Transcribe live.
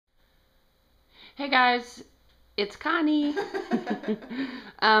Hey guys, it's Connie.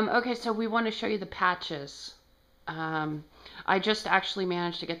 Okay, so we want to show you the patches. Um, I just actually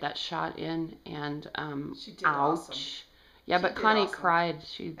managed to get that shot in, and She did awesome. ouch. Yeah, She but did Connie awesome. cried.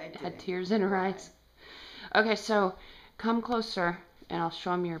 She I had didn't tears in her cry. eyes. Okay, so come closer, and I'll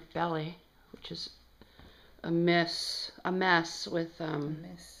show them your belly, which is a mess with A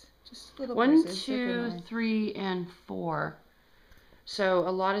miss. Just little one, bruises. They're two, benign. three, and four. So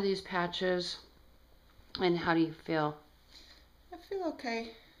a lot of these patches. And how do you feel? I feel okay.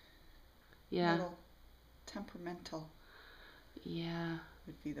 A Yeah. little temperamental Yeah.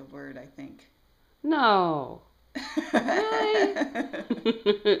 would be the word, I think. No. Really?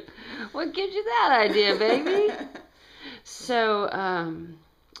 What gives you that idea, baby? So,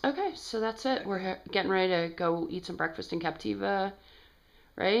 okay, so that's it. Okay. We're getting ready to go eat some breakfast in Captiva,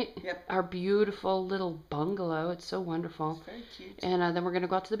 right? Yep. Our beautiful little bungalow. It's so It's wonderful. very cute. And then we're going to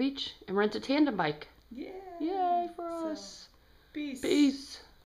go out to the beach and rent a tandem bike. Yeah. Yay for So, us. peace. Peace.